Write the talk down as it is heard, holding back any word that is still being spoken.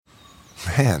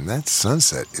Man, that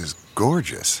sunset is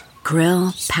gorgeous.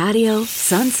 Grill, patio,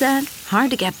 sunset.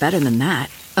 Hard to get better than that.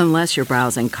 Unless you're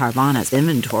browsing Carvana's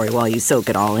inventory while you soak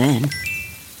it all in.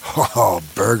 Oh,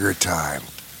 burger time.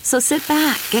 So sit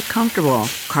back, get comfortable.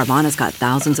 Carvana's got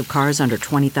thousands of cars under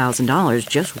 $20,000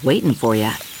 just waiting for you.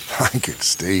 I could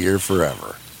stay here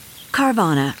forever.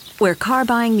 Carvana, where car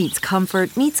buying meets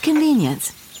comfort meets convenience.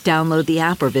 Download the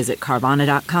app or visit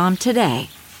Carvana.com today.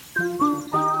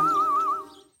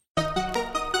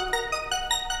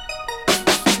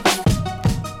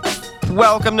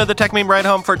 Welcome to the Tech Meme Ride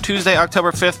Home for Tuesday,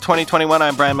 October 5th, 2021.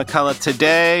 I'm Brian McCullough.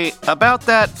 Today, about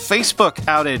that Facebook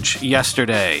outage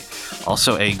yesterday.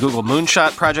 Also, a Google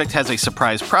Moonshot project has a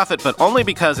surprise profit, but only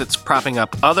because it's propping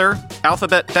up other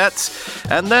Alphabet bets.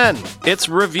 And then, it's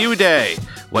review day.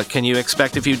 What can you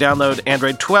expect if you download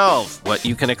Android 12? What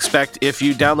you can expect if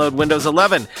you download Windows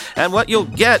 11? And what you'll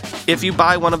get if you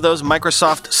buy one of those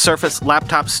Microsoft Surface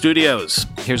Laptop Studios.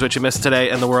 Here's what you missed today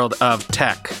in the world of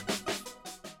tech.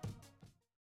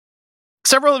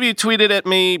 Several of you tweeted at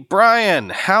me, Brian,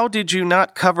 how did you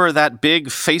not cover that big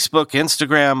Facebook,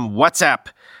 Instagram, WhatsApp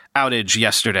outage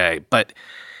yesterday? But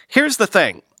here's the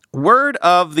thing. Word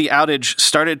of the outage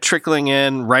started trickling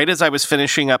in right as I was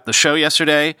finishing up the show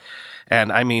yesterday.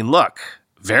 And I mean, look,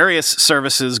 various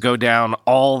services go down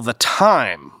all the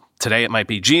time. Today it might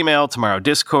be Gmail, tomorrow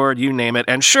Discord, you name it.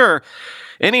 And sure,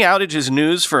 any outage is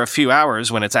news for a few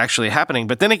hours when it's actually happening,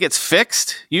 but then it gets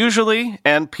fixed, usually,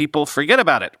 and people forget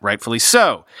about it, rightfully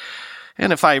so.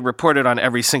 And if I reported on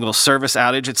every single service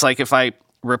outage, it's like if I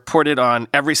reported on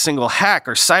every single hack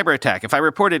or cyber attack. If I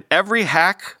reported every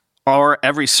hack or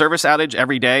every service outage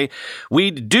every day,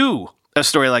 we'd do a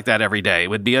story like that every day.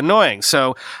 It would be annoying.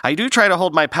 So I do try to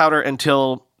hold my powder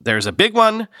until there's a big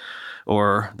one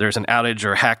or there's an outage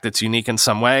or hack that's unique in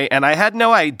some way. And I had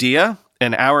no idea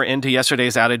an hour into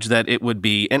yesterday's outage that it would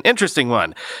be an interesting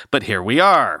one. But here we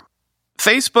are.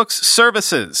 Facebook's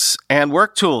services and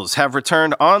work tools have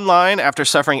returned online after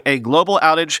suffering a global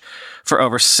outage for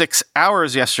over 6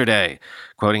 hours yesterday,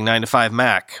 quoting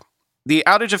 9to5Mac. The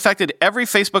outage affected every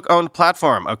Facebook-owned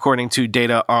platform, according to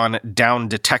data on Down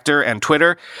Detector and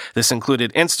Twitter. This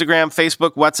included Instagram,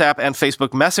 Facebook, WhatsApp, and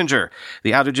Facebook Messenger.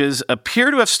 The outages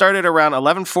appear to have started around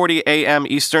 11:40 a.m.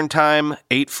 Eastern Time,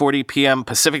 8:40 p.m.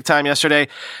 Pacific Time yesterday,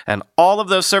 and all of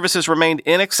those services remained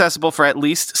inaccessible for at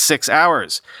least 6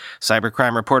 hours.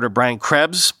 Cybercrime reporter Brian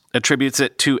Krebs attributes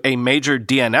it to a major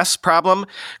DNS problem.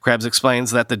 Krebs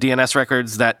explains that the DNS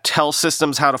records that tell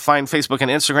systems how to find Facebook and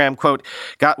Instagram, quote,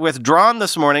 got withdrawn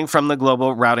this morning from the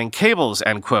global routing cables,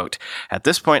 end quote. At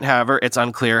this point, however, it's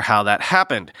unclear how that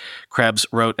happened. Krebs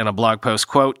wrote in a blog post,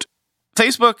 quote,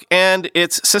 Facebook and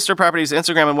its sister properties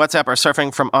Instagram and WhatsApp are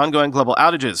suffering from ongoing global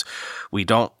outages. We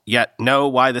don't yet know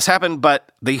why this happened,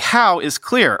 but the how is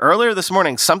clear. Earlier this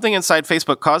morning, something inside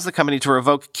Facebook caused the company to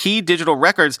revoke key digital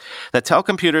records that tell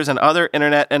computers and other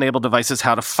internet-enabled devices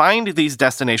how to find these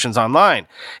destinations online.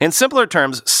 In simpler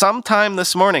terms, sometime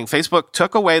this morning, Facebook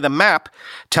took away the map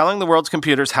telling the world's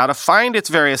computers how to find its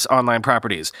various online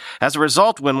properties. As a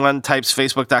result, when one types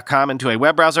facebook.com into a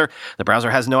web browser, the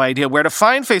browser has no idea where to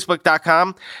find facebook.com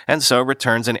and so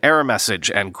returns an error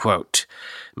message, end quote.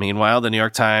 Meanwhile, the New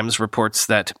York Times reports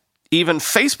that even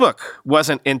Facebook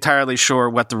wasn't entirely sure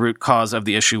what the root cause of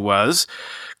the issue was.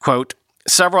 Quote,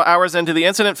 several hours into the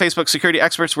incident, Facebook security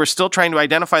experts were still trying to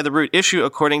identify the root issue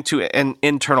according to an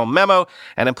internal memo,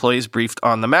 and employees briefed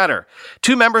on the matter.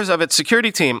 Two members of its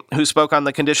security team, who spoke on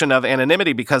the condition of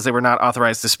anonymity because they were not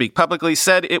authorized to speak publicly,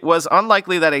 said it was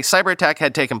unlikely that a cyber attack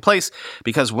had taken place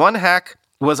because one hack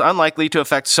was unlikely to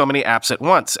affect so many apps at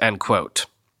once, end quote.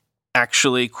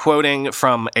 Actually quoting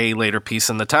from a later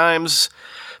piece in the Times,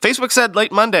 Facebook said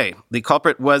late Monday the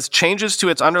culprit was changes to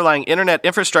its underlying internet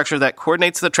infrastructure that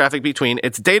coordinates the traffic between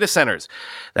its data centers.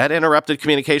 That interrupted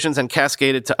communications and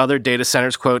cascaded to other data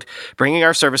centers, quote, bringing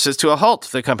our services to a halt,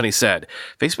 the company said.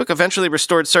 Facebook eventually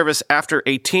restored service after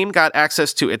a team got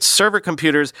access to its server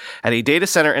computers at a data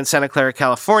center in Santa Clara,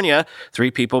 California, 3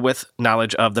 people with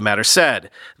knowledge of the matter said.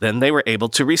 Then they were able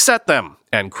to reset them,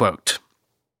 end quote.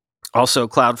 Also,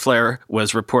 Cloudflare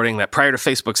was reporting that prior to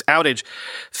Facebook's outage,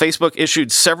 Facebook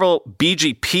issued several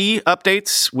BGP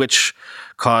updates, which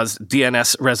caused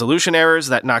DNS resolution errors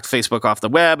that knocked Facebook off the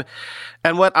web.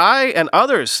 And what I and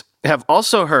others have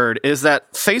also heard is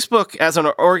that Facebook as an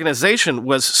organization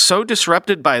was so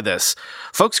disrupted by this,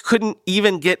 folks couldn't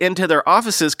even get into their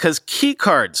offices because key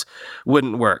cards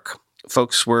wouldn't work.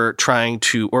 Folks were trying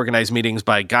to organize meetings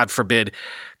by, God forbid,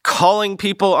 calling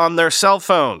people on their cell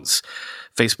phones.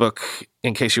 Facebook,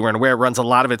 in case you weren't aware, runs a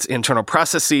lot of its internal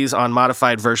processes on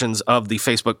modified versions of the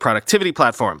Facebook productivity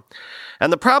platform.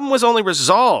 And the problem was only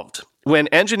resolved when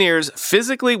engineers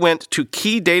physically went to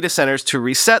key data centers to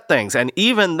reset things. And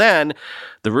even then,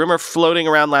 the rumor floating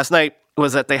around last night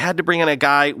was that they had to bring in a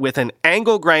guy with an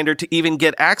angle grinder to even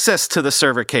get access to the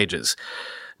server cages.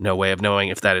 No way of knowing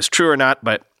if that is true or not,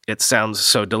 but it sounds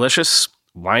so delicious.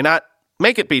 Why not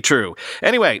make it be true?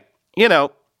 Anyway,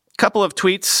 couple of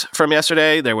tweets from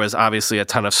yesterday. There was obviously a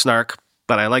ton of snark,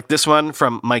 but I like this one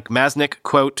from Mike Masnick,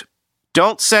 quote,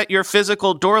 "Don't set your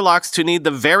physical door locks to need the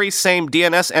very same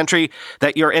DNS entry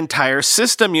that your entire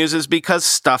system uses because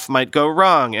stuff might go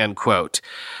wrong," end quote.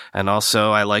 And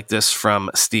also, I like this from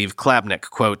Steve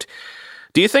Klabnik, quote,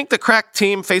 "Do you think the crack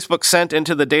team Facebook sent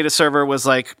into the data server was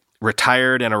like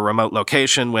retired in a remote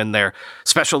location when their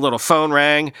special little phone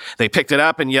rang? They picked it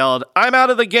up and yelled, 'I'm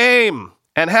out of the game!'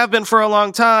 and have been for a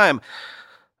long time.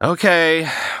 Okay,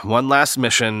 one last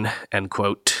mission," end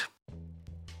quote.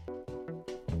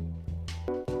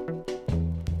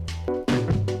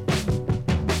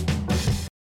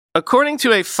 According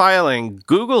to a filing,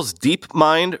 Google's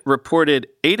DeepMind reported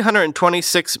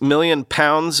 £826 million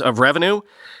of revenue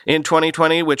in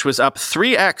 2020, which was up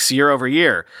 3x year over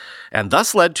year, and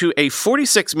thus led to a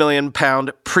 £46 million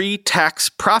pre-tax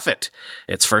profit,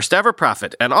 its first ever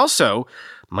profit. And also,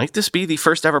 might this be the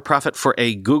first ever profit for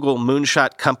a Google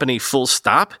moonshot company full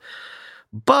stop?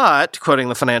 But, quoting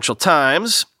the Financial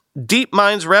Times,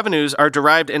 DeepMind's revenues are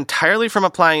derived entirely from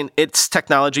applying its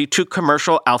technology to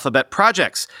commercial Alphabet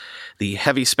projects. The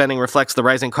heavy spending reflects the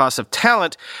rising cost of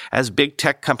talent as big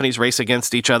tech companies race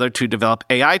against each other to develop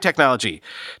AI technology.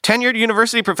 Tenured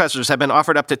university professors have been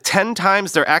offered up to 10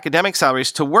 times their academic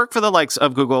salaries to work for the likes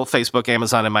of Google, Facebook,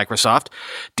 Amazon, and Microsoft.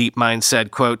 DeepMind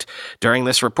said, quote, "During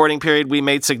this reporting period, we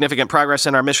made significant progress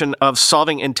in our mission of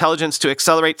solving intelligence to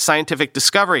accelerate scientific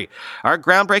discovery. Our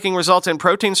groundbreaking results in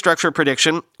protein structure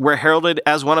prediction were heralded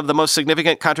as one of the most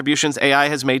significant contributions AI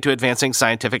has made to advancing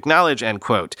scientific knowledge," end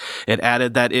quote. It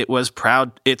added that it was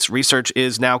proud its research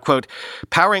is now, quote,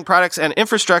 "powering products and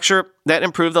infrastructure that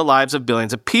improve the lives of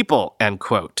billions of people," end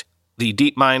quote. The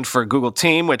DeepMind for Google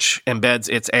team, which embeds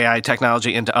its AI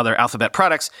technology into other Alphabet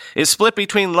products, is split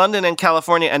between London and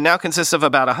California and now consists of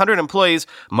about 100 employees,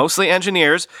 mostly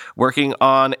engineers, working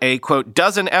on a, quote,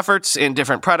 "dozen efforts in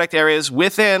different product areas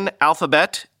within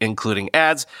Alphabet, including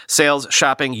ads, sales,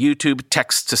 shopping, YouTube,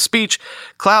 text-to-speech,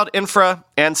 cloud infra,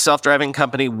 and self-driving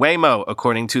company Waymo,"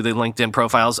 according to the LinkedIn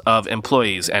profiles of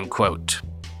employees, end quote.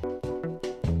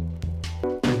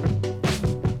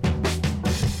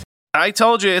 I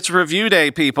told you it's review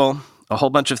day, people. A whole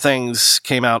bunch of things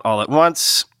came out all at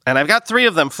once, and I've got 3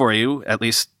 of them for you, at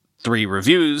least 3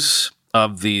 reviews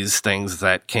of these things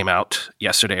that came out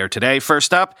yesterday or today.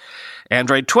 First up,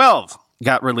 Android 12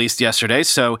 got released yesterday,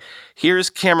 so here's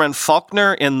Cameron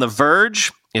Faulkner in The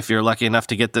Verge. If you're lucky enough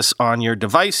to get this on your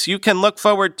device, you can look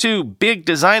forward to big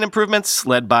design improvements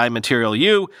led by Material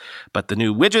U, but the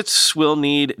new widgets will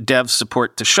need dev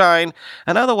support to shine,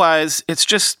 and otherwise, it's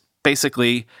just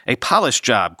basically a polished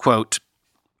job, quote.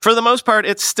 "For the most part,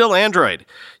 it's still Android.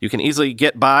 You can easily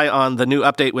get by on the new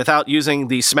update without using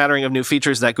the smattering of new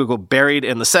features that Google buried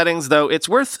in the settings, though it's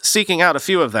worth seeking out a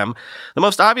few of them. The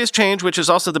most obvious change, which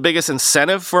is also the biggest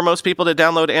incentive for most people to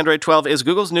download Android 12, is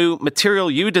Google's new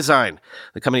Material U design.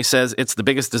 The company says it's the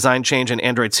biggest design change in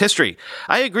Android's history.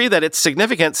 I agree that it's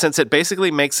significant since it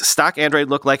basically makes stock Android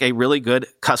look like a really good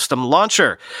custom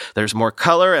launcher. There's more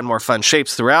color and more fun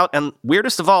shapes throughout, and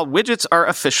weirdest of all, widgets are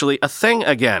officially a thing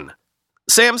again.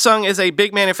 Samsung is a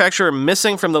big manufacturer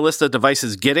missing from the list of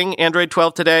devices getting Android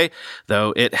 12 today,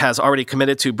 though it has already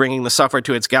committed to bringing the software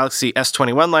to its Galaxy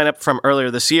S21 lineup from earlier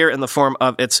this year in the form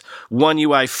of its One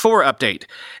UI 4 update.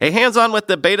 A hands-on with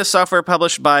the beta software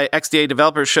published by XDA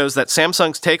developers shows that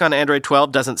Samsung's take on Android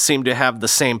 12 doesn't seem to have the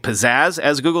same pizzazz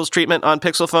as Google's treatment on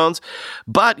Pixel phones,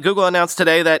 but Google announced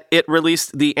today that it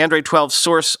released the Android 12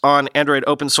 source on Android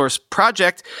open source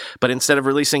project, but instead of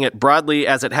releasing it broadly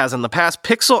as it has in the past,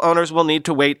 Pixel owners will need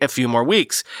to wait a few more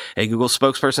weeks. A Google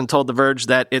spokesperson told The Verge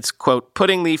that it's, quote,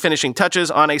 putting the finishing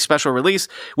touches on a special release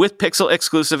with Pixel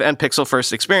exclusive and Pixel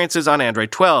first experiences on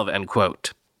Android 12, end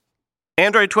quote.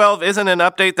 Android 12 isn't an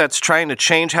update that's trying to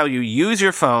change how you use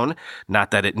your phone,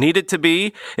 not that it needed to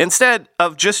be. Instead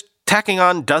of just tacking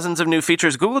on dozens of new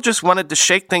features, Google just wanted to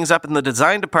shake things up in the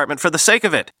design department for the sake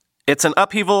of it. It's an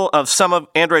upheaval of some of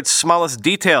Android's smallest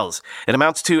details. It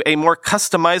amounts to a more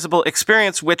customizable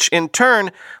experience, which in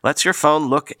turn lets your phone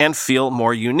look and feel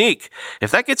more unique.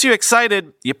 If that gets you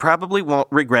excited, you probably won't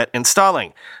regret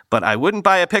installing. But I wouldn't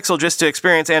buy a Pixel just to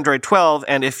experience Android 12,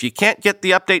 and if you can't get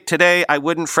the update today, I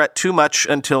wouldn't fret too much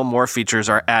until more features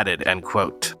are added, end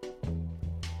quote.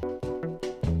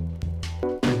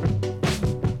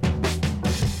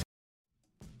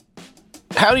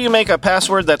 How do you make a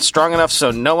password that's strong enough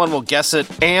so no one will guess it,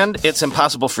 and it's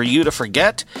impossible for you to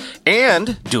forget,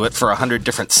 and do it for 100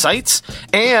 different sites,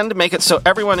 and make it so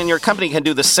everyone in your company can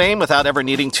do the same without ever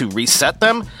needing to reset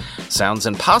them? Sounds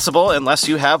impossible unless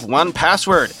you have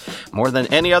 1Password. More than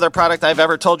any other product I've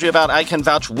ever told you about, I can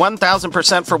vouch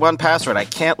 1,000% for 1Password. I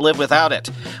can't live without it.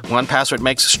 1Password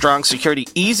makes strong security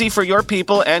easy for your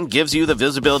people and gives you the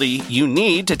visibility you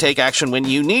need to take action when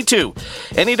you need to.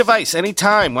 Any device,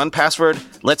 anytime, 1Password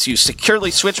lets you securely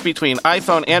switch between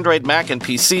iPhone, Android, Mac, and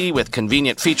PC with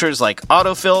convenient features like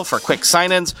autofill for quick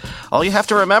sign-ins. All you have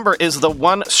to remember is the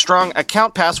one strong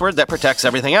account password that protects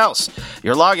everything else.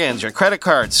 Your logins, your credit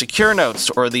cards, secure notes,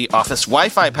 or the office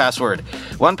Wi-Fi password.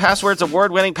 1Password's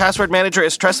award-winning password manager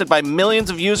is trusted by millions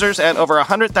of users and over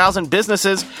 100,000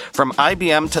 businesses from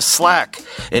IBM to Slack.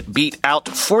 It beat out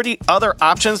 40 other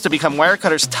options to become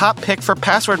Wirecutter's top pick for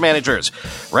password managers.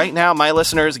 Right now, my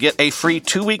listeners get a free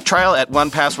 2-week trial at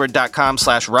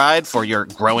onepassword.com/ride for your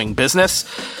growing business.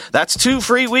 That's 2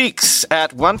 free weeks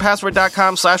at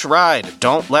onepassword.com/ride.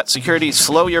 Don't let security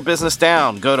slow your business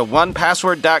down. Go to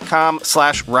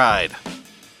onepassword.com/ride.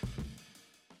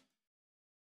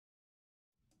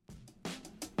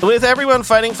 With everyone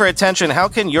fighting for attention, how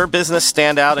can your business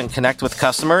stand out and connect with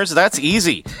customers? That's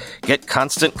easy. Get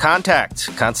Constant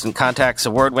Contact. Constant Contact's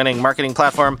award-winning marketing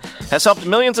platform has helped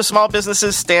millions of small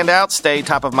businesses stand out, stay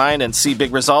top of mind, and see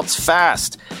big results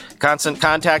fast. Constant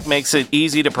Contact makes it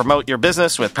easy to promote your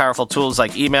business with powerful tools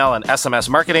like email and SMS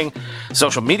marketing,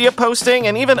 social media posting,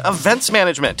 and even events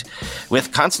management.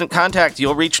 With Constant Contact,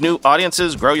 you'll reach new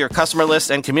audiences, grow your customer list,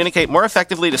 and communicate more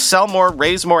effectively to sell more,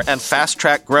 raise more, and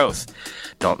fast-track growth.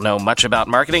 Don't know much about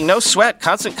marketing? No sweat.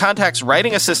 Constant Contact's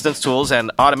writing assistance tools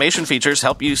and automation features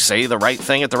help you say the right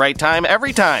thing at the right time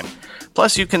every time.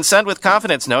 Plus, you can send with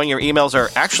confidence knowing your emails are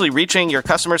actually reaching your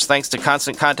customers thanks to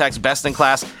Constant Contact's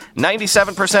best-in-class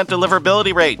 97%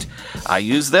 deliverability rate. I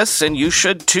use this, and you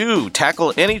should too.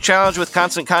 Tackle any challenge with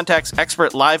Constant Contact's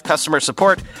expert live customer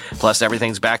support. Plus,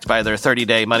 everything's backed by their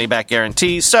 30-day money-back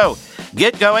guarantee. So,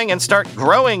 get going and start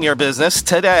growing your business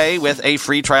today with a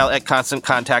free trial at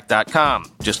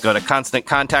ConstantContact.com. Just go to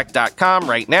ConstantContact.com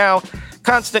right now.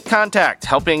 Constant Contact,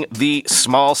 helping the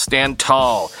small stand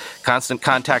tall.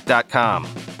 ConstantContact.com.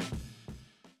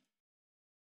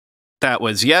 That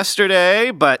was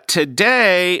yesterday, but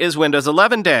today is Windows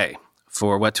 11 Day.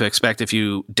 For what to expect if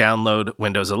you download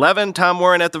Windows 11, Tom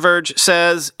Warren at The Verge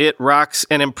says it rocks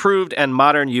an improved and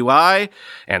modern UI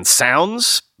and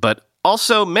sounds, but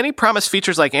also, many promised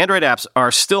features like Android apps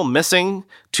are still missing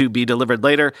to be delivered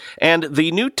later, and the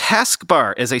new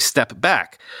taskbar is a step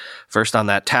back. First on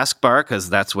that taskbar, because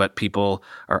that's what people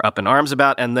are up in arms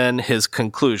about, and then his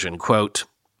conclusion, quote,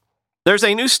 "There's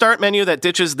a new start menu that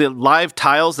ditches the live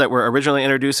tiles that were originally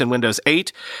introduced in Windows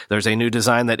 8. There's a new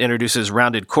design that introduces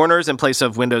rounded corners in place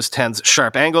of Windows 10's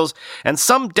sharp angles, and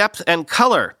some depth and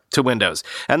color to Windows.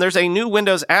 And there's a new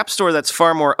Windows App Store that's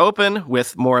far more open,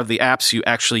 with more of the apps you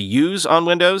actually use on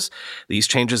Windows. These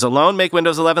changes alone make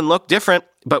Windows 11 look different,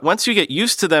 but once you get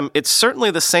used to them, it's certainly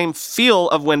the same feel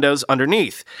of Windows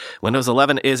underneath. Windows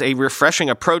 11 is a refreshing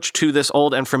approach to this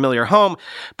old and familiar home,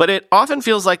 but it often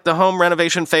feels like the home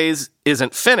renovation phase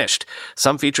isn't finished.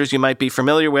 Some features you might be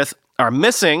familiar with are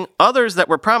missing, others that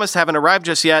were promised haven't arrived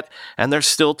just yet, and there's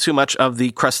still too much of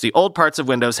the crusty old parts of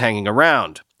Windows hanging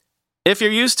around. If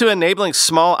you're used to enabling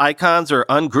small icons or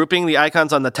ungrouping the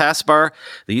icons on the taskbar,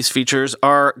 these features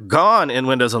are gone in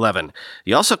Windows 11.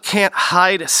 You also can't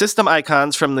hide system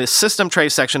icons from the system tray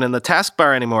section in the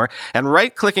taskbar anymore, and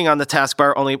right-clicking on the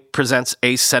taskbar only presents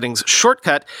a settings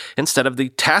shortcut instead of the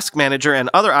task manager and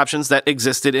other options that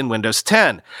existed in Windows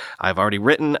 10. I've already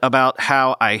written about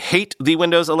how I hate the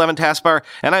Windows 11 taskbar,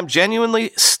 and I'm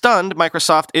genuinely stunned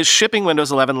Microsoft is shipping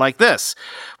Windows 11 like this.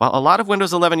 While a lot of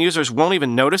Windows 11 users won't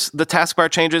even notice the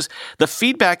taskbar changes, the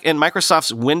feedback in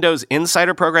Microsoft's Windows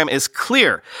Insider program is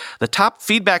clear. The top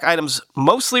feedback items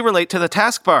mostly relate to the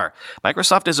taskbar.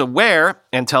 Microsoft is aware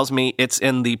and tells me it's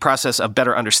in the process of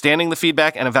better understanding the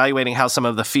feedback and evaluating how some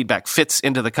of the feedback fits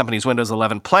into the company's Windows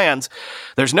 11 plans.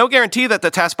 There's no guarantee that the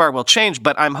taskbar will change,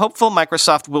 but I'm hopeful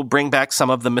Microsoft will bring back some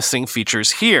of the missing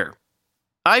features here.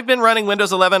 I've been running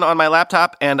Windows 11 on my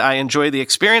laptop, and I enjoy the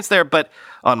experience there, but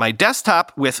on my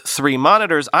desktop with 3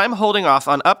 monitors, I'm holding off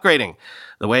on upgrading.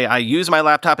 The way I use my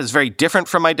laptop is very different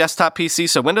from my desktop PC,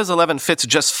 so Windows 11 fits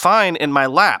just fine in my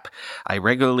lap. I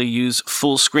regularly use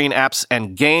full-screen apps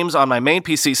and games on my main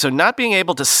PC, so not being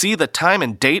able to see the time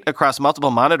and date across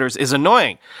multiple monitors is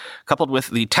annoying. Coupled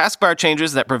with the taskbar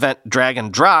changes that prevent drag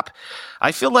and drop,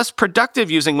 I feel less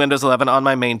productive using Windows 11 on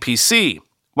my main PC.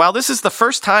 While this is the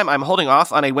first time I'm holding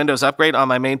off on a Windows upgrade on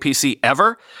my main PC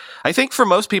ever, I think for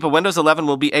most people, Windows 11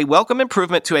 will be a welcome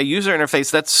improvement to a user interface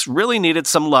that's really needed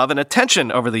some love and attention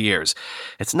over the years.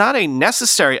 It's not a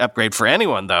necessary upgrade for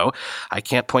anyone, though. I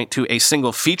can't point to a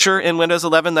single feature in Windows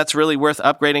 11 that's really worth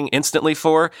upgrading instantly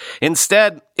for.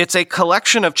 Instead, it's a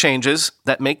collection of changes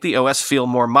that make the OS feel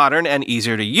more modern and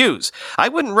easier to use. I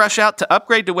wouldn't rush out to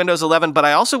upgrade to Windows 11, but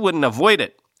I also wouldn't avoid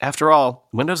it. After all,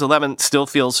 Windows 11 still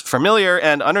feels familiar,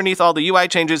 and underneath all the UI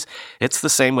changes, it's the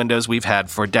same Windows we've had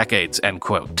for decades, end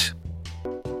quote.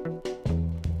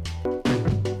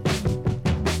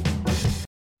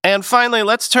 And finally,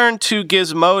 let's turn to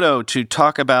Gizmodo to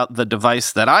talk about the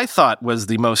device that I thought was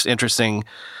the most interesting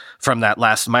from that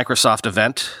last Microsoft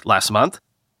event last month.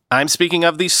 I'm speaking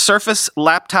of the Surface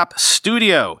Laptop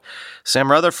Studio.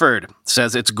 Sam Rutherford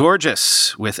says it's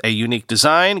gorgeous with a unique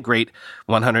design, great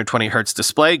 120Hz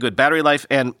display, good battery life,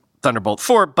 and Thunderbolt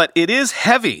 4, but it is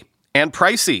heavy and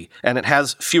pricey, and it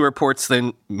has fewer ports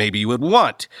than maybe you would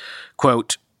want.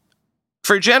 Quote,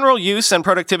 for general use and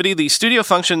productivity, the Studio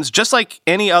functions just like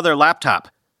any other laptop.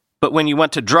 But when you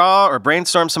want to draw or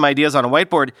brainstorm some ideas on a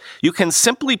whiteboard, you can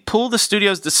simply pull the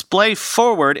Studio's display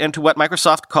forward into what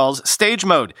Microsoft calls stage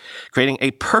mode, creating a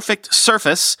perfect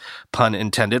surface, pun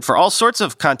intended, for all sorts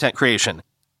of content creation.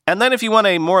 And then if you want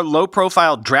a more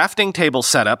low-profile drafting table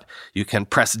setup, you can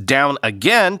press down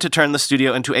again to turn the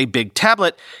Studio into a big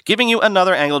tablet, giving you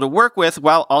another angle to work with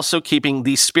while also keeping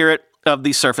the spirit of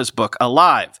the Surface Book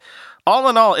alive. All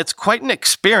in all, it's quite an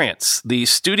experience. The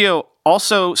Studio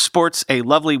also sports a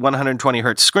lovely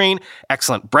 120Hz screen,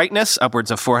 excellent brightness,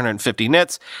 upwards of 450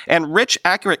 nits, and rich,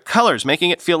 accurate colors, making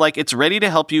it feel like it's ready to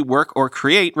help you work or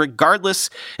create, regardless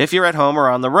if you're at home or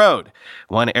on the road.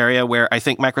 One area where I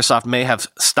think Microsoft may have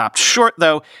stopped short,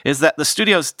 though, is that the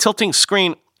Studio's tilting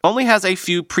screen only has a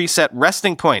few preset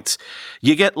resting points.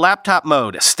 You get laptop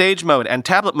mode, stage mode, and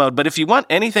tablet mode, but if you want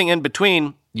anything in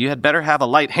between, you had better have a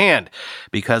light hand,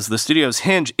 because the Studio's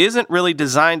hinge isn't really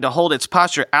designed to hold its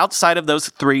posture outside of those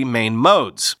three main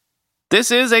modes.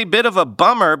 This is a bit of a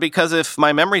bummer because if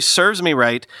my memory serves me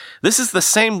right, this is the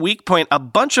same weak point a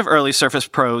bunch of early Surface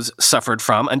Pros suffered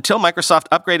from until Microsoft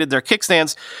upgraded their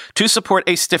kickstands to support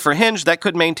a stiffer hinge that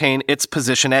could maintain its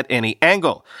position at any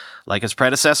angle. Like its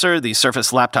predecessor, the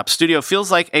Surface Laptop Studio feels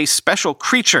like a special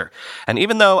creature, and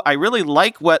even though I really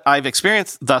like what I've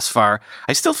experienced thus far,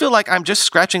 I still feel like I'm just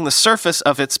scratching the surface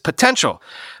of its potential.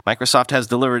 Microsoft has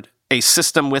delivered a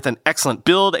system with an excellent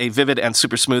build, a vivid and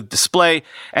super smooth display,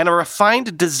 and a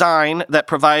refined design that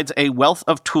provides a wealth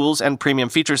of tools and premium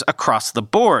features across the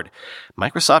board.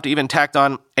 Microsoft even tacked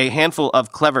on a handful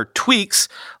of clever tweaks,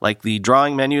 like the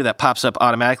drawing menu that pops up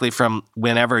automatically from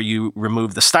whenever you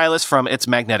remove the stylus from its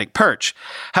magnetic perch.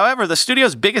 However, the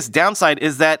Studio's biggest downside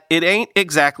is that it ain't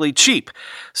exactly cheap.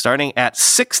 Starting at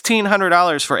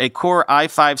 $1,600 for a Core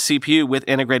i5 CPU with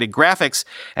integrated graphics,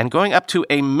 and going up to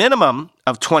a minimum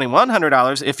of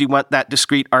 $2,100 if you want that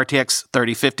discrete RTX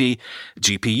 3050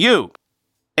 GPU.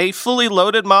 A fully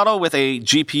loaded model with a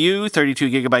GPU, 32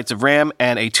 gigabytes of RAM,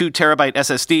 and a 2 terabyte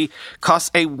SSD costs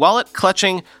a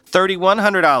wallet-clutching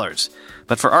 $3,100.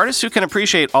 But for artists who can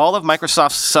appreciate all of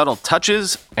Microsoft's subtle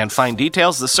touches and fine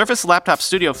details, the Surface Laptop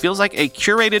Studio feels like a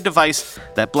curated device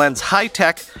that blends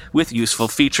high-tech with useful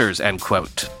features, end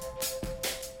quote.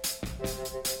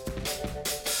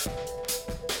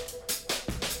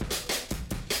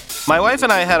 My wife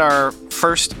and I had our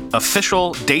first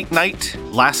official date night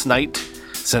last night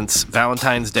since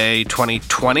Valentine's Day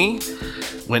 2020.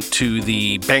 Went to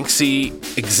the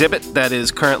Banksy exhibit that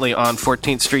is currently on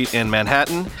 14th Street in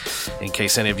Manhattan, in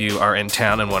case any of you are in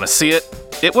town and want to see it.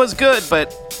 It was good,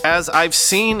 but as I've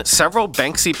seen several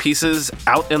Banksy pieces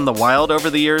out in the wild over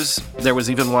the years, there was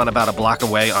even one about a block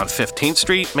away on 15th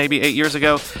Street, maybe 8 years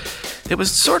ago, it was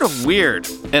sort of weird.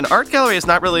 An art gallery is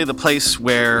not really the place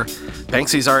where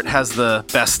Banksy's art has the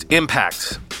best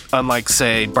impact, unlike,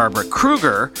 say, Barbara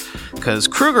Kruger, because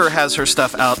Kruger has her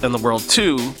stuff out in the world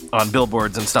too, on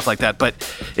billboards and stuff like that. But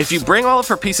if you bring all of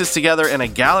her pieces together in a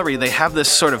gallery, they have this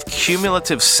sort of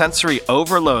cumulative sensory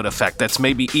overload effect that's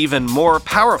maybe even more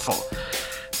powerful.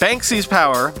 Banksy's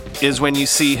power is when you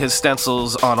see his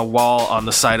stencils on a wall on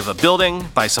the side of a building,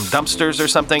 by some dumpsters or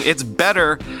something. It's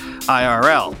better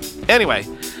IRL. Anyway,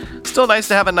 still nice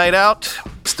to have a night out.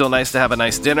 Still nice to have a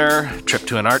nice dinner. Trip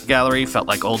to an art gallery. Felt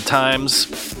like old times.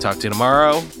 Talk to you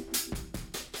tomorrow.